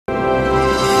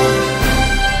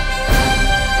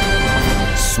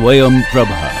Swayam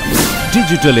Prabha.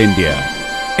 Digital India.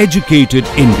 Educated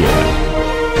India.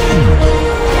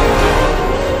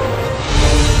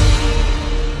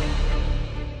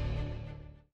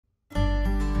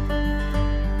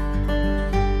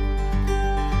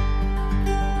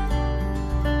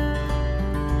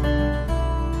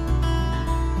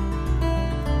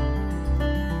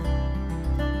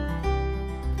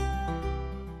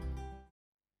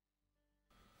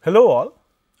 Hello all,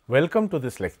 welcome to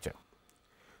this lecture.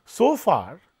 So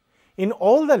far, in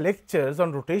all the lectures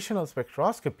on rotational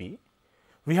spectroscopy,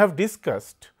 we have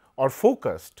discussed or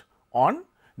focused on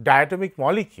diatomic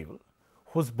molecule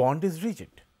whose bond is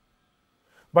rigid.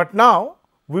 But now,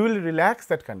 we will relax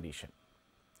that condition.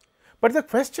 But the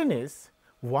question is,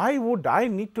 why would I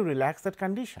need to relax that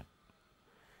condition?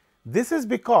 This is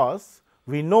because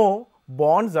we know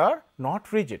bonds are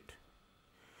not rigid.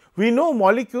 We know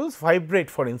molecules vibrate,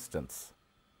 for instance,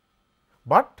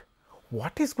 but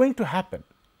what is going to happen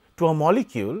to a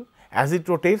molecule as it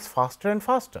rotates faster and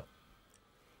faster?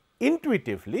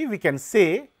 Intuitively, we can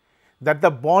say that the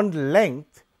bond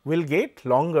length will get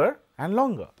longer and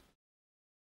longer.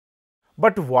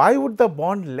 But why would the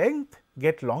bond length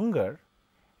get longer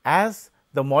as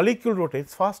the molecule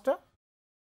rotates faster?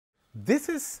 This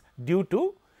is due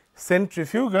to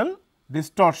centrifugal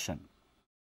distortion.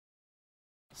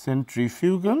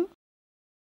 Centrifugal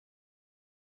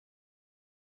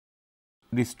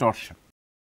distortion.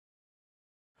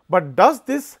 But does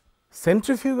this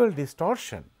centrifugal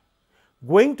distortion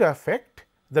going to affect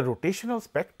the rotational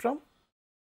spectrum?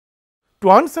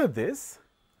 To answer this,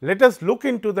 let us look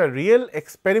into the real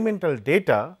experimental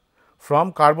data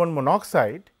from carbon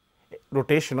monoxide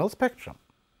rotational spectrum.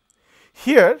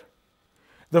 Here,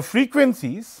 the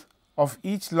frequencies of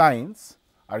each lines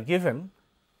are given,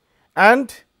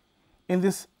 and in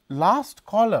this last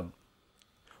column,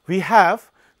 we have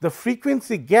the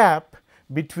frequency gap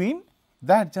between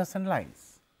the adjacent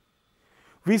lines.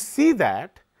 We see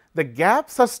that the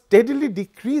gaps are steadily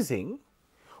decreasing,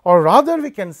 or rather we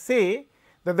can say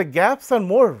that the gaps are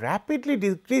more rapidly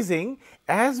decreasing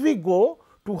as we go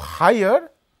to higher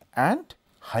and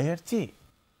higher J.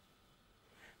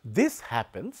 This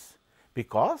happens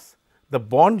because the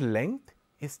bond length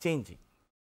is changing.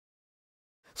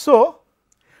 So,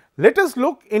 let us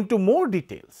look into more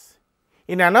details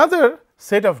in another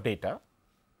set of data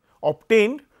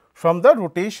obtained from the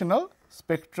rotational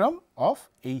spectrum of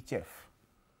HF.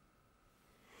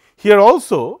 Here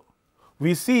also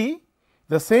we see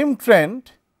the same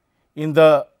trend in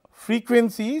the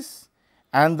frequencies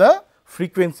and the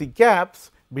frequency gaps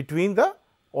between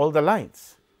all the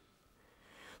lines.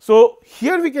 So,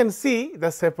 here we can see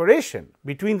the separation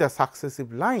between the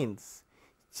successive lines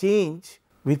change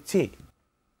with J,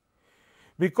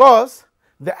 because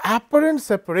the apparent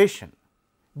separation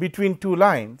between two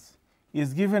lines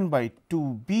is given by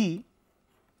 2b.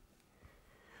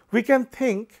 We can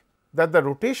think that the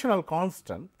rotational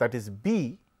constant, that is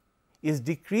b, is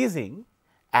decreasing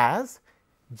as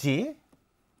J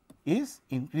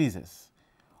increases,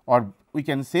 or we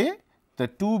can say the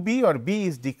 2b or b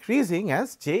is decreasing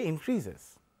as J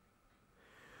increases.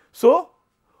 So,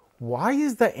 why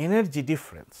is the energy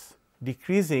difference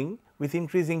decreasing with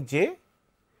increasing J?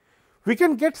 We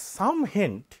can get some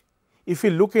hint if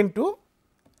we look into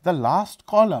the last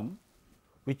column,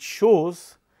 which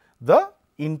shows the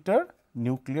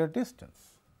internuclear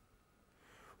distance.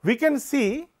 We can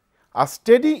see a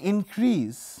steady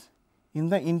increase in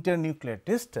the internuclear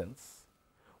distance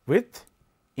with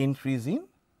increasing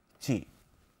J.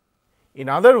 In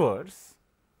other words,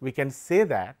 we can say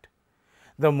that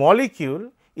the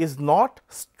molecule is not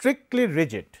strictly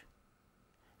rigid,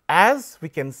 as we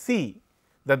can see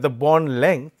that the bond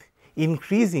length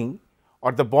increasing,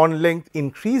 or the bond length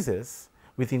increases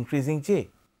with increasing J.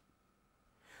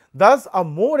 Thus, a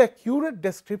more accurate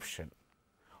description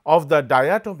of the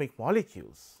diatomic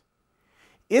molecules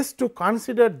is to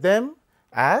consider them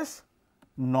as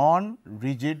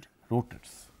non-rigid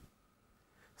rotors,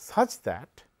 such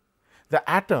that the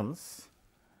atoms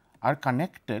are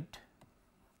connected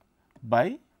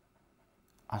by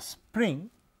a spring.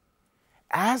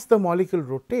 As the molecule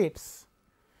rotates,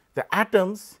 the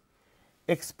atoms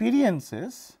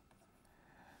experiences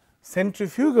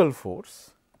centrifugal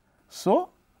force. So,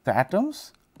 the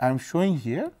atoms I am showing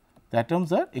here, the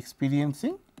atoms are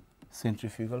experiencing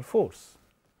centrifugal force,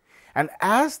 and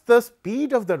as the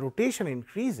speed of the rotation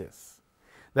increases,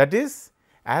 that is,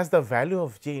 as the value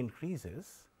of J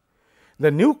increases,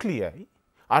 the nuclei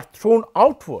are thrown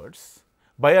outwards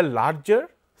by a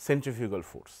larger centrifugal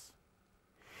force.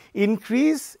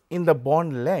 Increase in the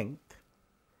bond length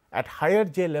at higher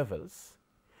J levels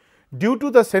due to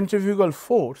the centrifugal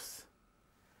force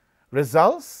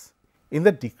results in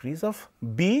the decrease of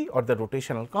B or the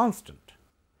rotational constant,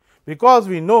 because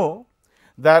we know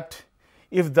that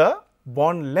if the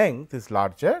bond length is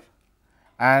larger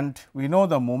and we know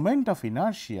the moment of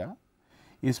inertia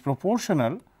is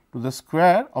proportional to the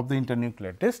square of the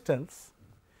internuclear distance.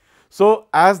 So,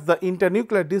 as the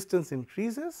internuclear distance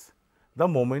increases, the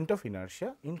moment of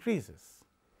inertia increases,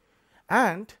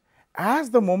 and as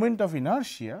the moment of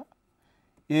inertia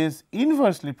is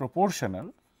inversely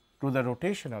proportional to the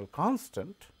rotational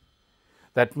constant,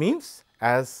 that means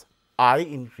as I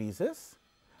increases,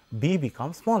 B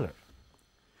becomes smaller.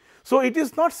 So, it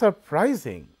is not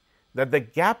surprising that the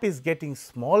gap is getting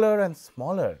smaller and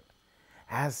smaller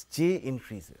as J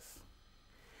increases.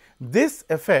 This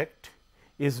effect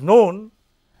is known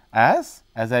as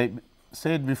I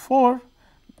said before,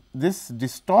 this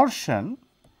distortion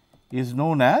is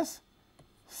known as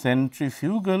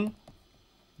centrifugal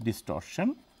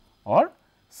distortion or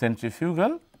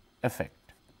centrifugal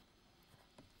effect.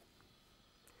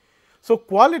 So,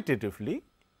 qualitatively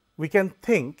we can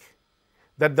think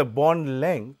that the bond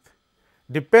length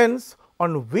depends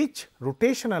on which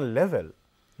rotational level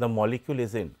the molecule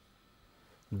is in.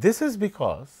 This is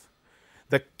because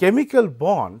the chemical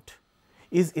bond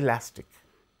is elastic.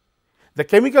 The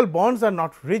chemical bonds are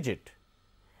not rigid.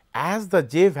 As the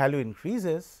J value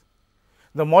increases,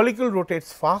 the molecule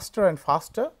rotates faster and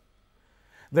faster.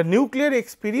 The nuclear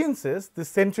experiences the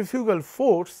centrifugal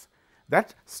force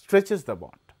that stretches the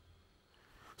bond.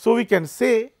 So, we can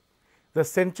say the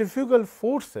centrifugal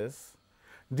forces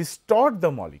distort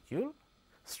the molecule,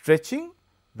 stretching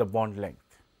the bond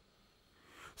length.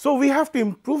 So, we have to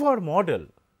improve our model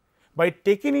by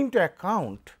taking into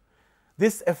account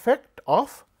this effect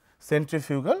of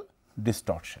centrifugal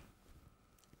distortion.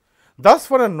 Thus,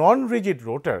 for a non-rigid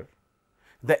rotor,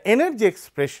 the energy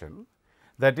expression,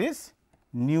 that is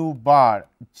nu bar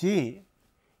J,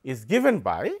 is given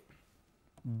by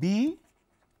B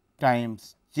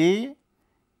times J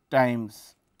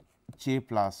times J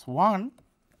plus 1,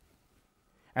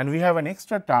 and we have an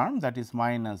extra term, that is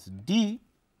minus D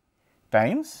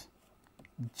times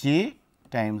J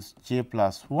times J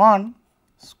plus 1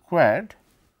 squared,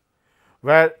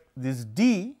 where this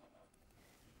D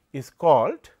is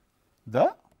called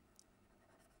the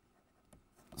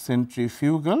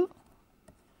centrifugal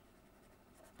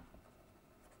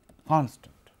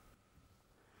constant.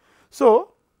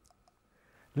 So,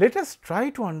 let us try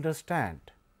to understand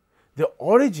the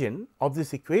origin of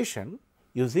this equation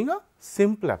using a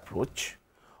simple approach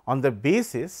on the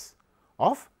basis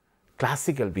of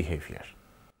classical behavior.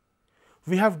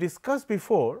 We have discussed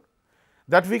before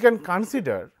that we can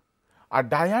consider a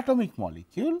diatomic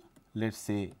molecule, let us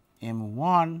say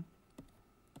M1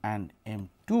 and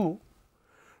M2,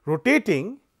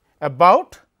 rotating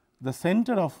about the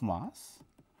center of mass.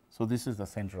 So, this is the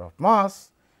center of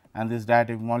mass and this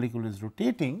diatomic molecule is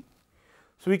rotating.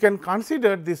 So, we can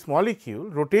consider this molecule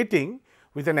rotating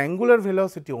with an angular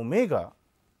velocity omega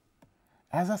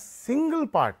as a single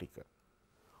particle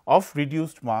of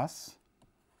reduced mass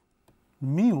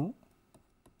mu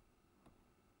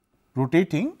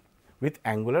rotating with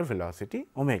angular velocity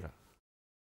omega.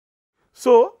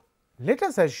 So, let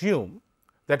us assume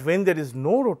that when there is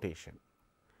no rotation,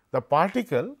 the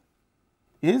particle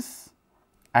is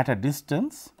at a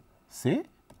distance say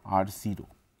r 0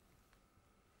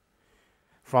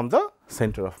 from the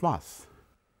center of mass,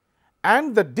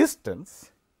 and the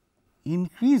distance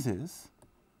increases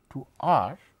to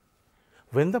r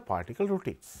when the particle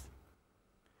rotates.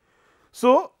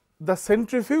 So, the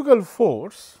centrifugal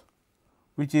force,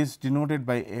 which is denoted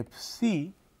by F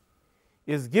c,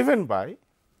 is given by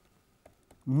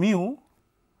mu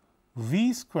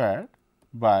v squared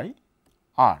by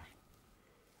r,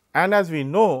 and as we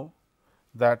know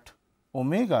that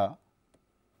omega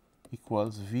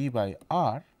equals v by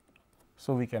r.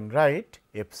 So, we can write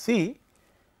F c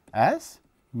as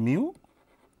mu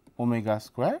omega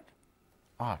squared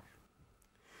r.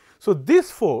 So, this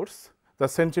force, the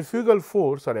centrifugal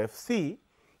force or F c,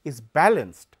 is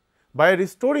balanced by a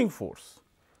restoring force,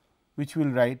 which we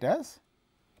will write as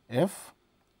F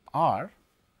r,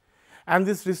 and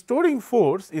this restoring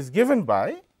force is given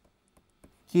by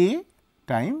k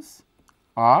times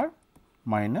r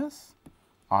minus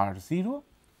r 0.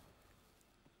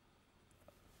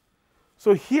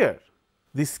 So, here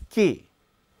this k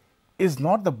is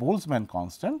not the Boltzmann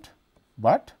constant,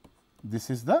 but this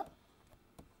is the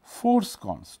force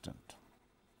constant.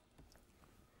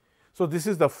 So, this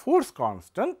is the force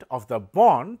constant of the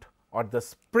bond or the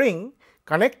spring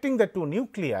connecting the two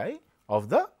nuclei of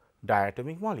the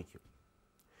diatomic molecule.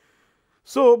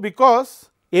 So,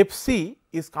 because F c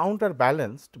is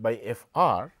counterbalanced by F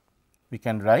r, we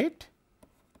can write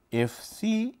F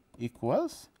c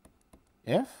equals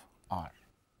F r.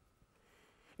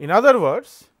 In other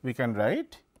words, we can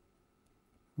write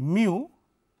mu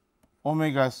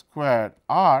omega square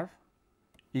r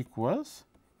equals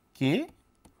k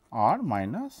r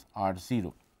minus r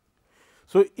 0.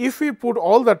 So, if we put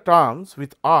all the terms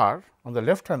with r on the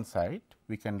left hand side,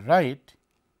 we can write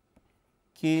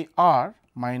k r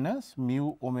minus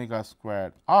mu omega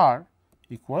square r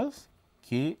equals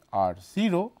k r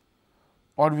 0,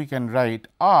 or we can write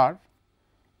r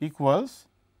equals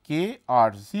k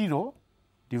r 0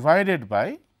 divided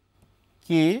by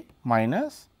k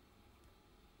minus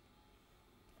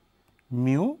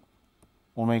mu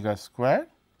omega square.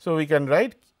 So, we can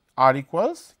write r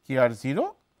equals k r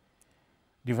 0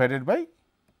 divided by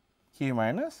k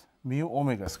minus mu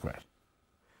omega square.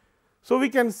 So, we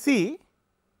can see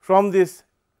from this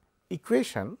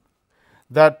equation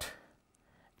that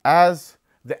as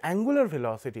the angular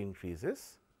velocity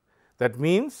increases, that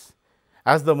means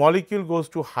as the molecule goes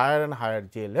to higher and higher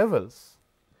j levels,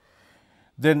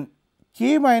 then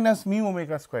k minus mu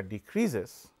omega square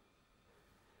decreases.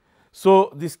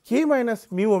 So, this k minus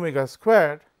mu omega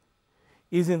square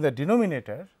is in the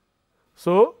denominator.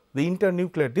 So, the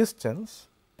internuclear distance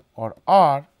or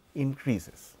r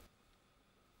increases.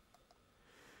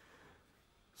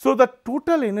 So, the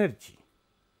total energy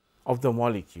of the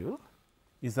molecule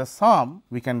is the sum,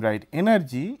 we can write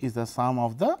energy is the sum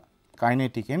of the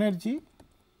kinetic energy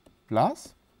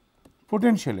plus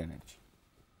potential energy.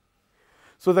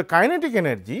 So, the kinetic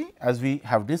energy, as we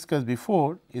have discussed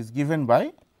before, is given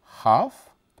by half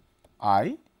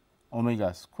I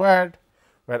omega squared,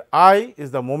 where I is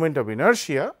the moment of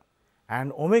inertia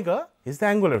and omega is the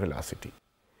angular velocity.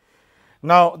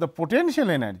 Now, the potential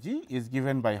energy is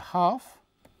given by half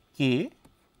k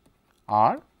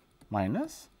r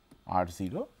minus r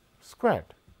 0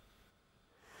 squared.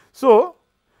 So,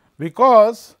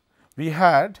 because we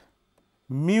had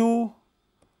mu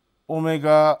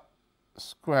omega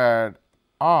squared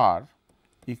r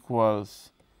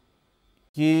equals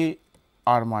k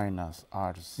r minus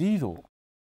r 0,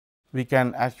 we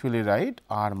can actually write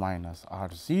r minus r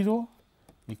 0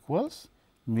 equals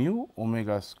mu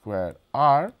omega square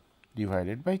r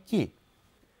divided by k.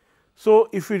 So,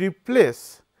 if we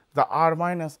replace the r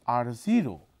minus r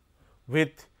 0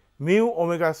 with mu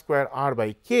omega square r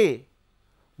by k,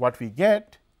 what we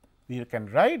get? We can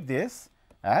write this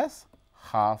as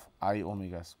half I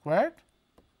omega squared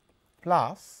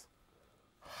plus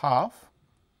half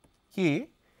k,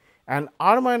 and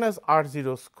r minus r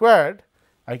 0 squared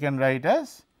I can write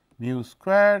as mu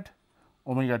squared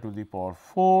omega to the power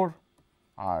 4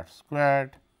 r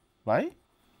squared by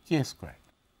k squared.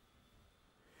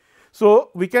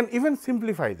 So, we can even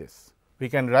simplify this. We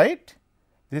can write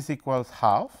this equals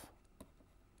half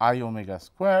I omega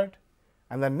squared,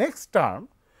 and the next term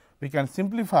we can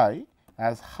simplify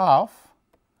as half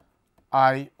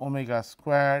I omega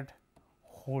squared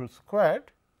whole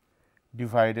squared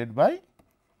divided by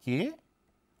k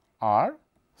r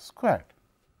squared.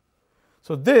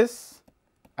 So, this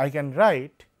I can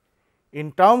write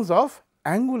in terms of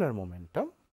angular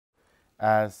momentum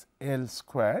as L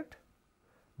squared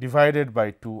divided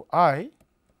by 2 I,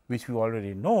 which we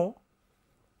already know,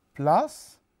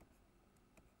 plus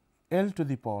L to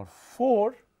the power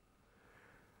 4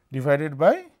 divided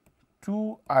by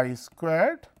 2 I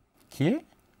squared k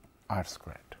r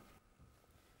squared.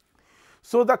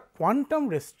 So, the quantum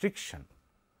restriction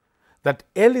that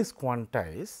L is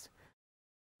quantized,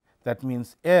 that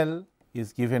means L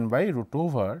is given by root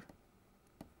over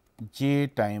j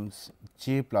times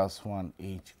j plus 1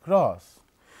 h cross.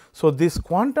 So, this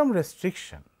quantum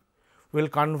restriction will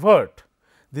convert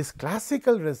this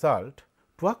classical result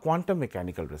to a quantum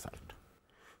mechanical result.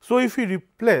 So, if we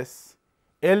replace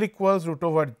L equals root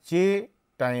over j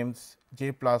times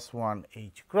j plus 1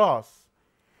 h cross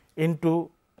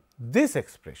into this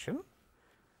expression,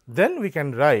 then we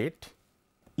can write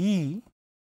E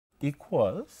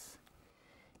equals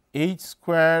h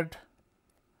squared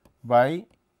by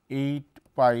 8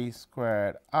 pi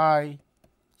square I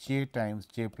j times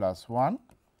j plus 1.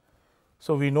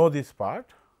 So, we know this part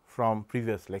from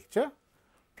previous lecture,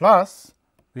 plus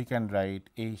we can write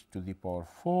h to the power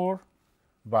 4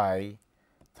 by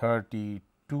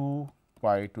 32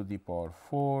 pi to the power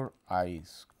 4 I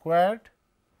squared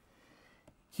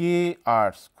k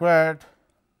r squared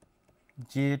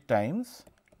j times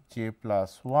j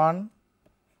plus 1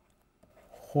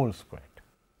 whole squared.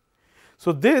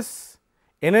 So, this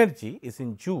energy is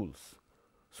in joules.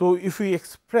 So, if we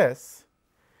express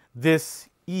this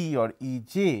E or E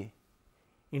j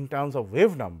in terms of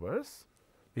wave numbers,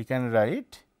 we can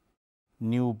write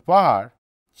nu bar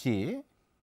j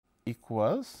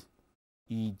equals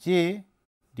E j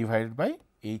divided by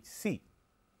H c.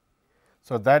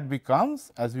 So, that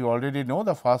becomes, as we already know,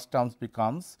 the first terms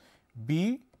becomes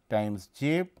B times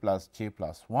j plus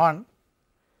 1,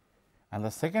 and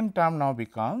the second term now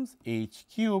becomes H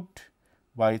cubed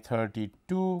by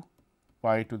 32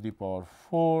 pi to the power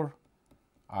 4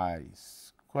 I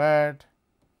squared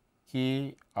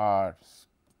k r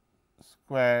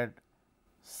squared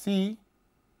c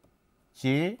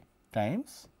j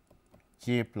times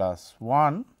j plus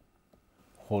 1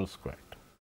 whole squared.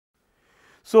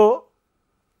 So,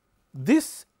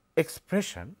 this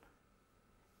expression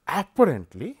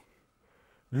apparently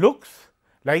looks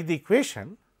like the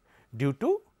equation due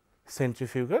to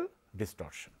centrifugal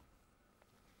distortion.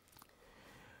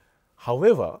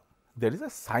 However, there is a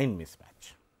sign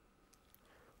mismatch.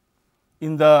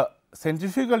 In the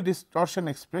centrifugal distortion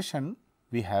expression,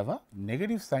 we have a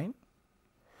negative sign,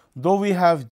 though we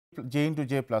have j into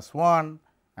j plus 1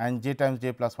 and j times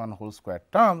j plus 1 whole square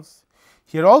terms.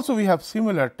 Here also we have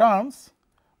similar terms,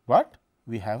 but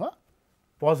we have a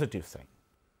positive sign.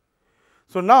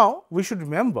 So, now we should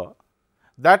remember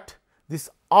that this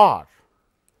r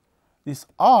is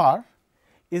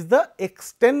the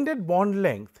extended bond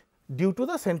length due to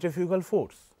the centrifugal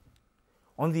force.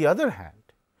 On the other hand,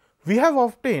 we have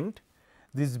obtained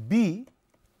this B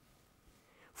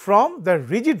from the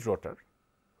rigid rotor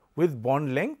with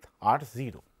bond length r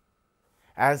 0.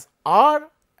 As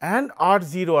r and r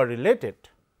 0 are related,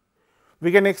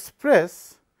 we can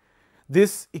express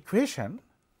this equation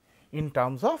in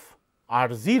terms of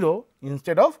r 0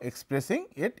 instead of expressing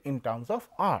it in terms of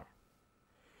r.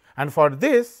 And for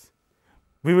this,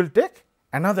 we will take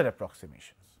another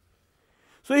approximations.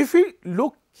 So, if we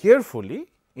look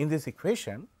carefully in this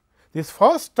equation, this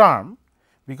first term,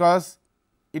 because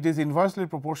it is inversely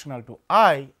proportional to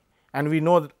I, and we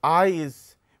know that I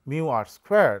is mu r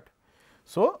squared.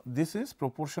 So, this is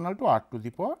proportional to r to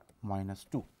the power minus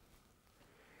 2.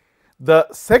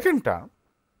 The second term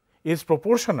is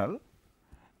proportional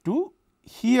to,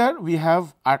 here we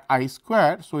have at I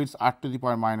squared. So, it is r to the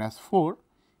power minus 4,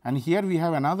 and here we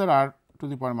have another r to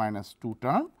the power minus 2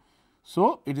 term.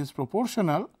 So, it is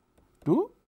proportional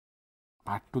to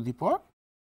r to the power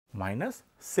minus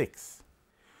 6.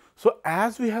 So,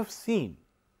 as we have seen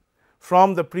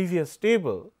from the previous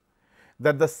table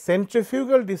that the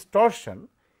centrifugal distortion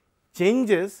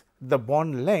changes the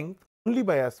bond length only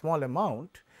by a small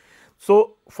amount.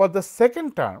 So, for the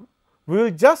second term, we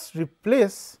will just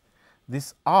replace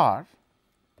this r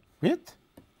with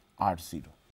r 0.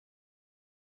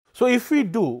 So, if we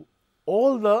do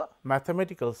all the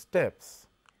mathematical steps,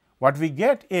 what we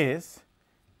get is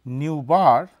nu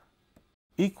bar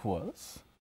equals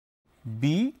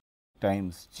B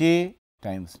times j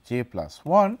plus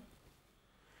 1,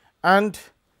 and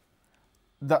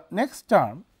the next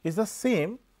term is the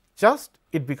same, just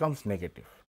it becomes negative.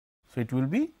 So, it will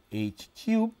be h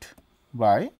cubed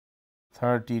by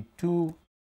 32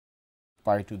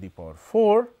 pi to the power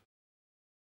 4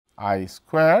 I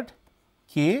squared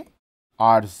k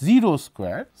r 0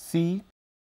 squared c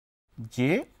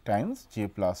j times j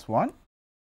plus 1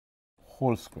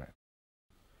 whole square.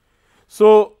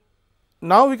 So,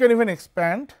 now we can even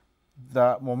expand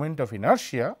the moment of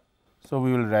inertia. So,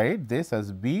 we will write this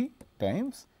as B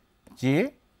times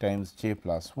j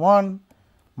plus 1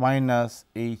 minus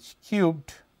h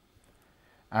cubed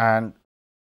and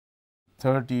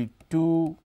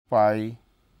 32 pi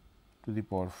to the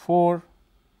power 4,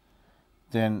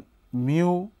 then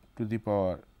mu to the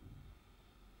power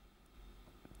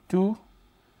 2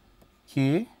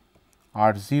 k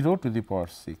r 0 to the power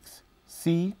 6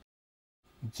 c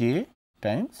j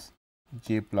times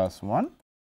j plus 1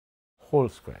 whole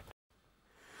square.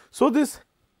 So, this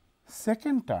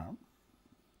second term,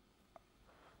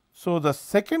 the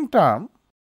second term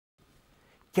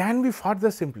can be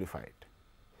further simplified,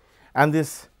 and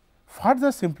this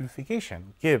further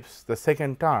simplification gives the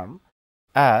second term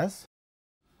as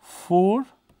 4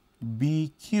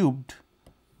 b cubed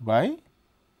by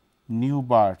nu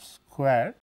bar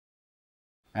square,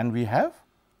 and we have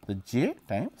the j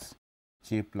times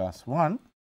j plus 1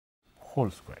 whole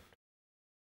square.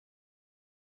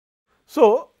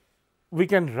 So, we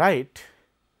can write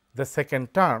the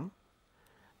second term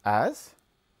as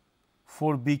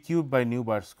 4 b cubed by nu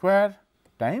bar square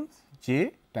times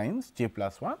j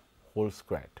plus 1 whole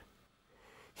squared.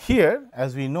 Here,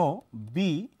 as we know,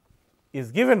 b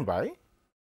is given by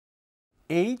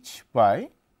h by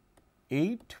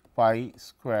 8 pi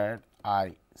squared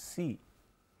I c,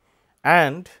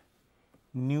 and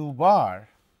nu bar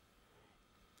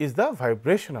is the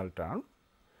vibrational term,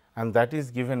 and that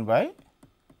is given by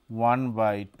 1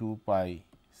 by 2 pi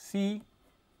c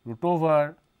root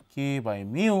over k by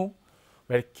mu,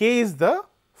 where k is the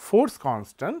force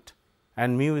constant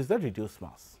and mu is the reduced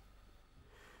mass.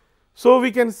 So,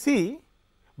 we can see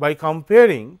by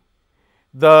comparing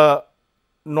the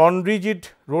non-rigid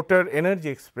rotor energy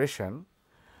expression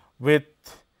with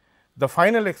the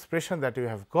final expression that we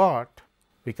have got,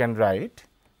 we can write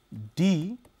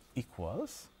d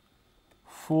equals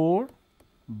 4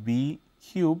 b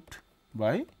cubed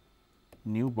by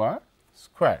nu bar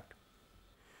squared.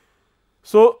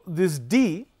 So, this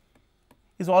d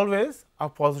is always a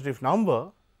positive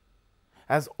number,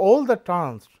 as all the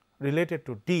terms related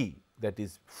to d, that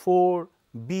is 4,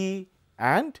 b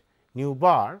and nu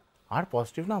bar, are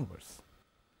positive numbers.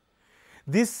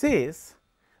 This says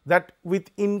that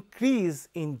with increase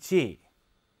in j,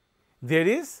 there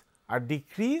is a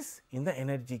decrease in the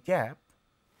energy gap,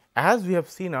 as we have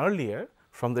seen earlier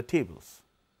from the tables.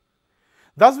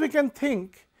 Thus, we can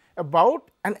think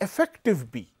about an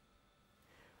effective B,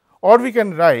 or we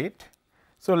can write.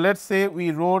 So, let us say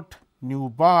we wrote nu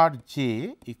bar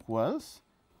j equals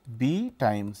B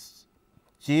times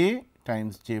j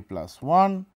plus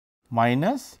 1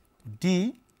 minus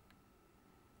d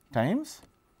times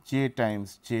j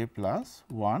plus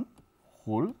 1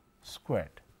 whole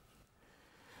squared.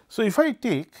 So, if I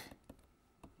take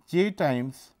j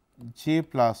times j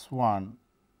plus 1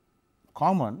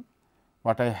 common,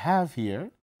 what I have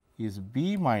here is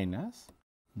b minus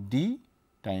d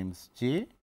times j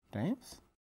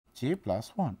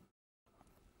plus 1.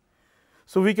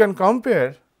 So, we can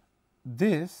compare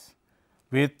this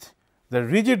with the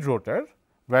rigid rotor,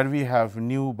 where we have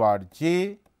nu bar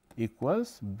j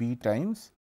equals b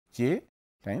times j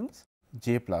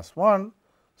plus 1.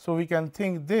 So, we can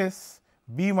think this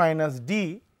b minus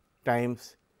d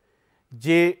times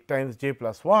j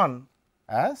plus 1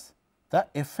 as the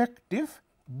effective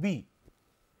B,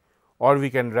 or we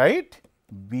can write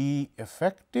B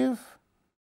effective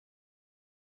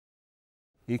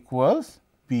equals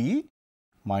B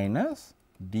minus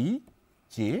d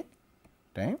j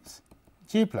times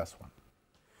j plus 1.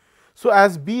 So,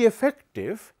 as B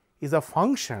effective is a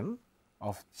function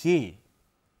of j,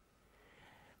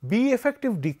 B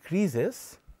effective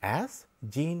decreases as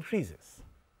j increases.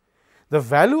 The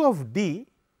value of d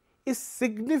is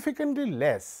significantly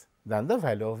less than the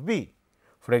value of B.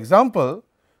 For example,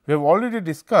 we have already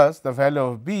discussed the value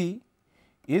of B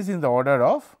is in the order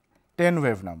of 10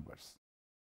 wave numbers.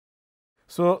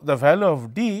 So, the value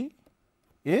of d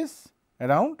is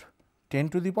around 10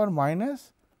 to the power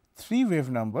minus 3 wave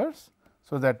numbers.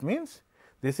 So, that means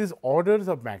this is orders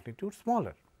of magnitude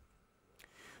smaller.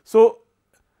 So,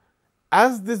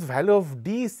 as this value of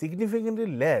d is significantly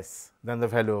less than the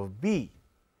value of B,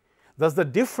 thus the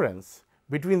difference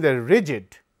between the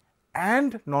rigid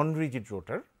and non-rigid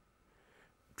rotor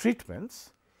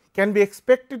treatments can be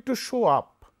expected to show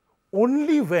up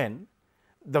only when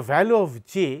the value of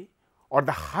j or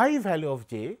the high value of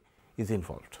j is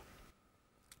involved.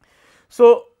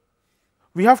 So,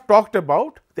 we have talked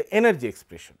about the energy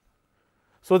expression.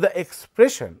 So, the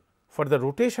expression for the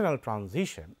rotational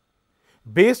transition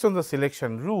based on the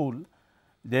selection rule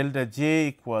delta j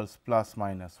equals plus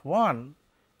minus 1,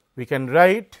 we can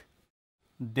write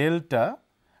delta,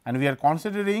 and we are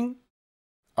considering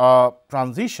a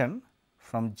transition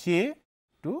from j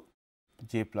to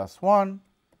j plus 1.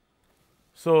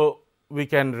 So, we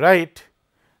can write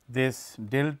this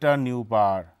delta nu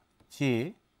bar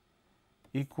j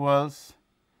equals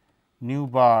nu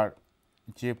bar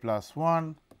j plus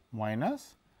 1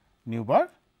 minus nu bar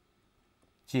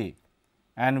j,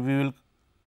 and we will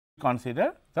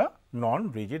consider the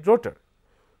non-rigid rotor.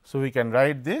 So, we can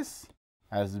write this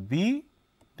as B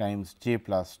times j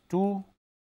plus 2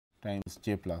 times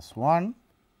j plus 1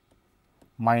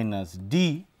 minus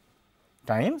d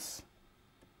times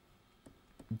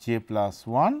j plus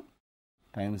 1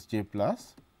 times j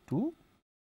plus 2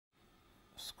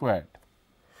 squared.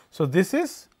 So, this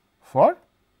is for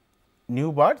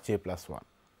nu bar j plus 1,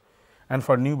 and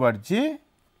for nu bar j,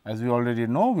 as we already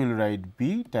know, we will write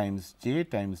B times j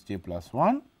plus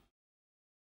 1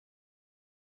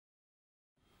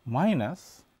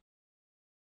 minus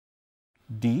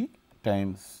d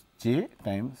times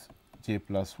j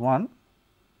plus 1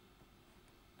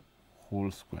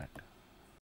 whole squared.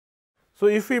 So,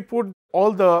 if we put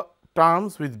all the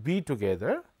terms with B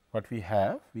together, what we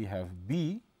have? We have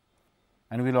B,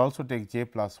 and we will also take j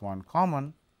plus 1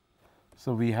 common.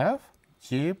 So, we have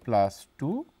j plus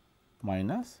 2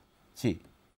 minus j.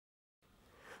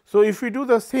 So, if we do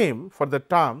the same for the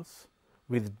terms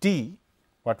with d,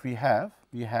 what we have?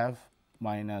 We have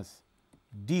minus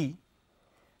d,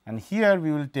 and here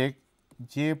we will take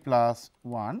j plus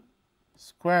 1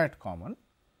 squared common.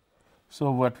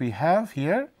 So, what we have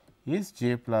here is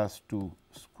j plus 2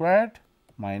 squared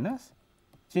minus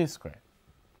j squared.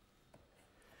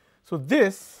 So,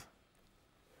 this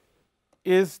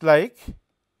is like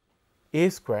a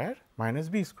square minus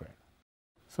b square.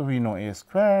 So, we know a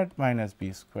squared minus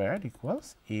b squared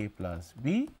equals a plus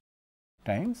b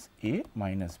times a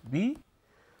minus b.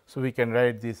 So, we can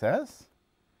write this as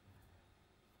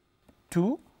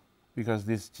 2, because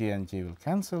this j and j will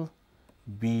cancel,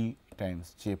 b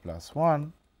times j plus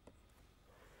 1,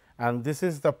 and this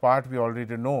is the part we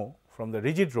already know from the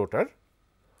rigid rotor,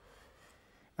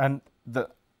 and the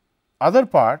other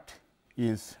part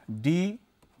is d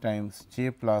times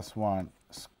j plus 1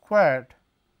 squared,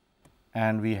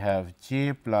 and we have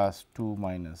j plus 2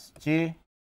 minus j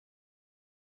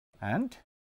and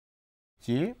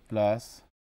j plus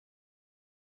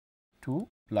 2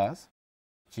 plus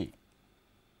j.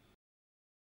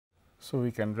 So,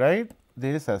 we can write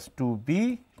this as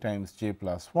 2b times j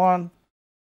plus 1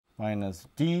 minus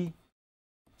d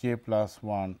j plus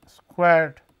 1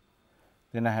 squared,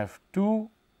 then I have 2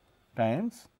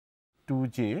 times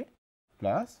 2j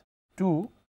plus 2.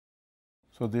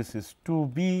 So, this is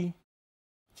 2b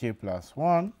j plus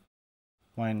 1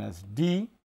 minus d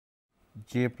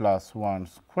j plus 1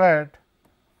 squared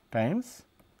times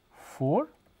 4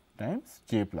 times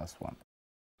j plus 1.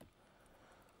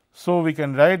 So, we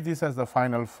can write this as the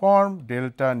final form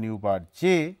delta nu bar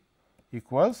j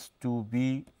equals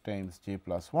 2b times j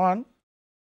plus 1.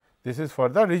 This is for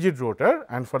the rigid rotor,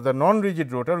 and for the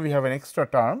non-rigid rotor we have an extra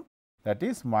term, that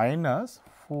is minus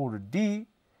 4d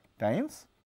times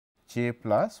j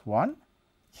plus 1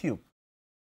 cube.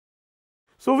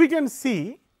 So, we can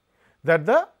see that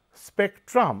the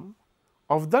spectrum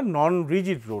of the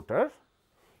non-rigid rotor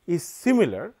is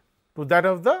similar to that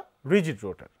of the rigid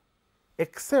rotor,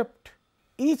 except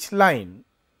each line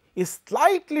is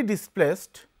slightly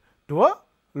displaced to a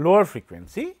lower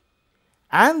frequency,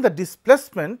 and the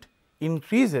displacement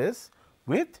increases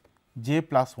with j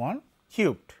plus 1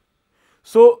 cubed.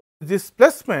 So,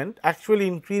 displacement actually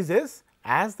increases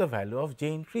as the value of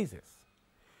j increases.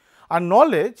 Our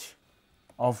knowledge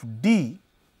of d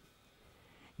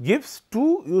gives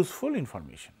two useful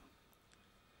information.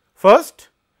 First,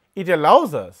 it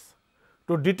allows us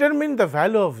to determine the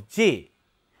value of j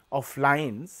of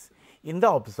lines in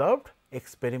the observed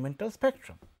experimental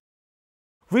spectrum.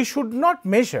 We should not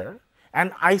measure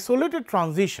an isolated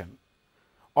transition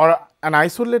or an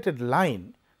isolated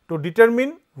line to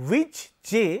determine which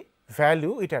j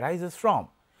value it arises from,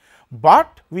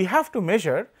 but we have to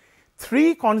measure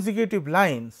 3 consecutive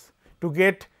lines to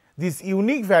get these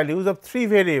unique values of 3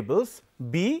 variables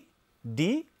b,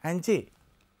 d and j.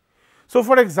 So,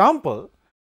 for example,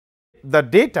 the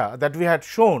data that we had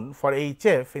shown for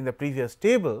HF in the previous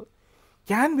table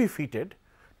can be fitted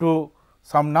to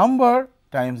some number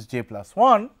times j plus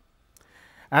 1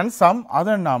 and some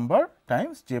other number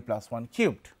times j plus 1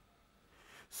 cubed.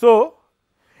 So,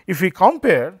 if we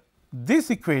compare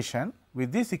this equation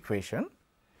with this equation,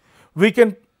 we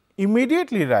can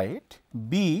immediately write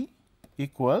b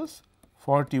equals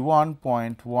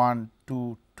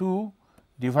 41.122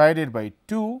 divided by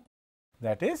 2,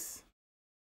 that is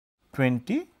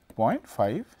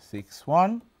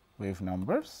 20.561 wave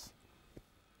numbers,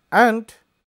 and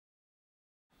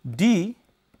d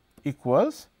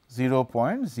equals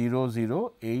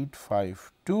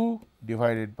 0.00852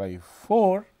 divided by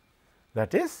 4,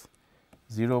 that is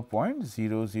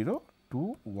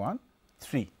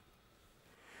 0.00213.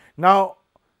 Now,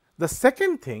 the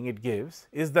second thing it gives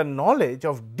is the knowledge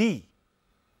of d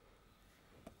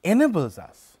enables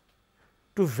us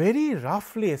to very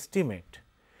roughly estimate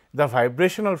the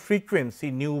vibrational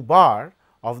frequency nu bar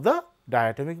of the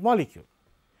diatomic molecule,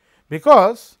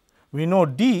 because we know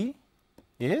d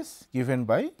is given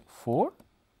by 4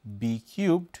 b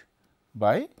cubed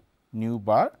by nu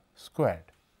bar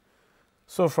squared.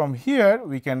 So, from here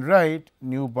we can write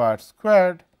nu bar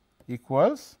squared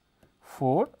equals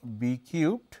 4 b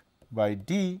cubed by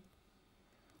d,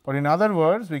 or in other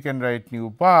words we can write nu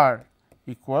bar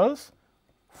equals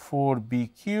 4 b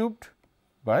cubed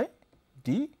by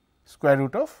d square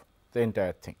root of the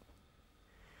entire thing.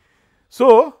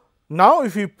 So, now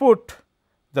if we put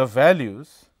the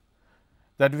values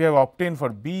that we have obtained for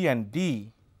b and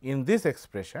d in this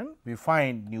expression, we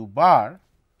find nu bar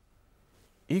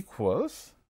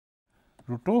equals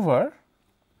root over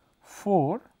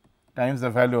 4 times the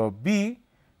value of b,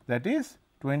 that is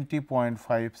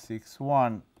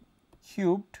 20.561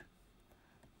 cubed,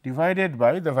 divided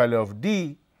by the value of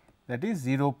d, that is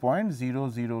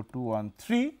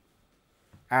 0.00213,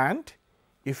 and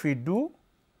if we do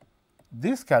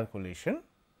this calculation,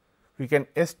 we can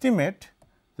estimate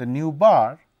the nu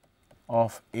bar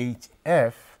of H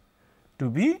f to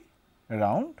be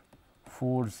around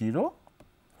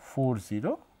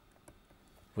 4040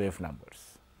 wave numbers.